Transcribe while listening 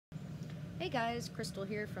Hey guys, Crystal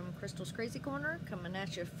here from Crystal's Crazy Corner, coming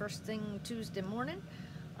at you first thing Tuesday morning,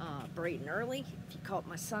 bright and early. If you caught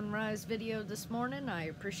my sunrise video this morning, I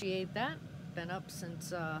appreciate that. Been up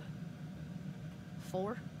since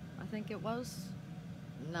 4, I think it was.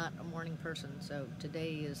 Not a morning person, so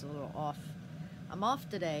today is a little off. I'm off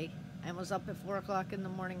today and was up at 4 o'clock in the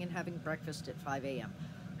morning and having breakfast at 5 a.m.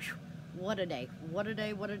 What a day, what a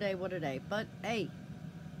day, what a day, what a day. But hey,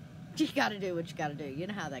 you gotta do what you gotta do. You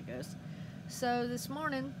know how that goes. So this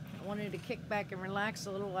morning, I wanted to kick back and relax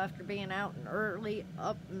a little after being out and early,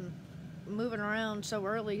 up and moving around so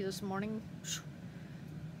early this morning.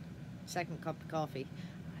 Second cup of coffee.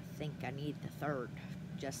 I think I need the third,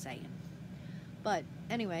 just saying. But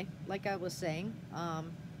anyway, like I was saying,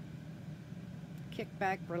 kick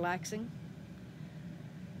back, relaxing.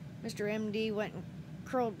 Mr. MD went and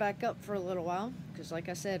curled back up for a little while, because like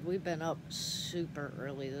I said, we've been up super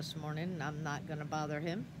early this morning, and I'm not going to bother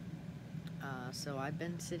him. So I've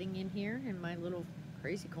been sitting in here in my little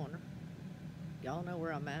crazy corner. Y'all know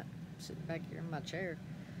where I'm at. I'm sitting back here in my chair.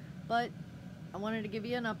 But I wanted to give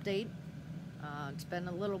you an update. It's been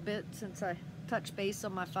a little bit since I touched base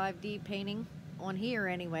on my 5D painting, on here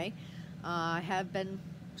anyway. I have been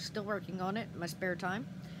still working on it in my spare time.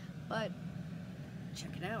 But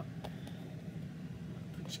check it out.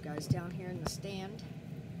 Put you guys down here in the stand.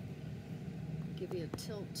 Give you a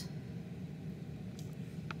tilted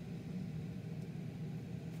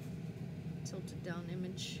down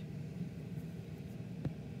image.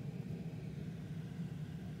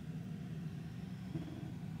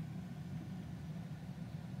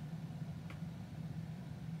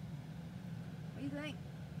 What do you think?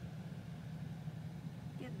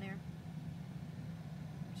 Getting there.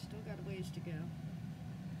 Still got a ways to go.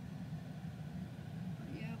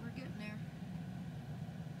 But yeah, we're getting there.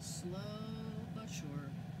 Slow but sure.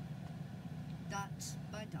 Dot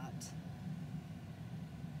by dot.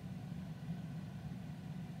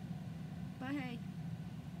 But hey,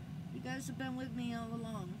 you guys have been with me all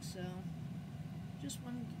along, so just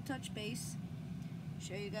wanted to touch base,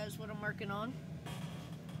 show you guys what I'm working on,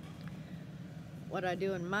 what I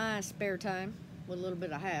do in my spare time, what little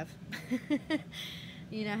bit I have.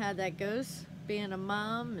 You know how that goes, being a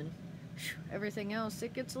mom and everything else,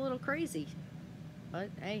 it gets a little crazy. But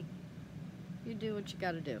hey, you do what you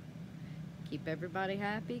gotta do. Keep everybody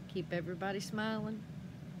happy, keep everybody smiling.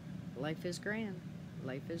 Life is grand,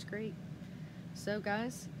 life is great. So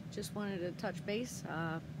guys, just wanted to touch base,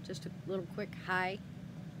 just a little quick hi.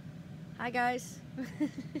 Hi guys.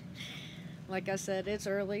 Like I said, it's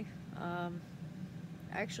early.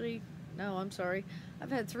 Actually, no, I'm sorry. I've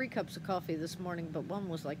had 3 cups of coffee this morning, but one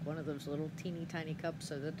was like one of those little teeny tiny cups,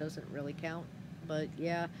 so that doesn't really count. But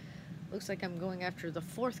yeah, looks like I'm going after the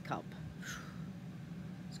 4th cup.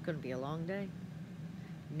 It's gonna be a long day.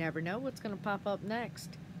 You never know what's gonna pop up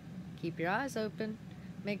next. Keep your eyes open.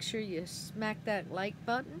 Make sure you smack that like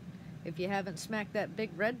button. If you haven't smacked that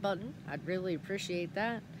big red button, I'd really appreciate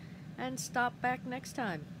that. And stop back next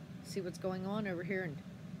time. See what's going on over here in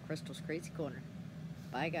Crystal's Crazy Corner.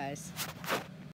 Bye guys.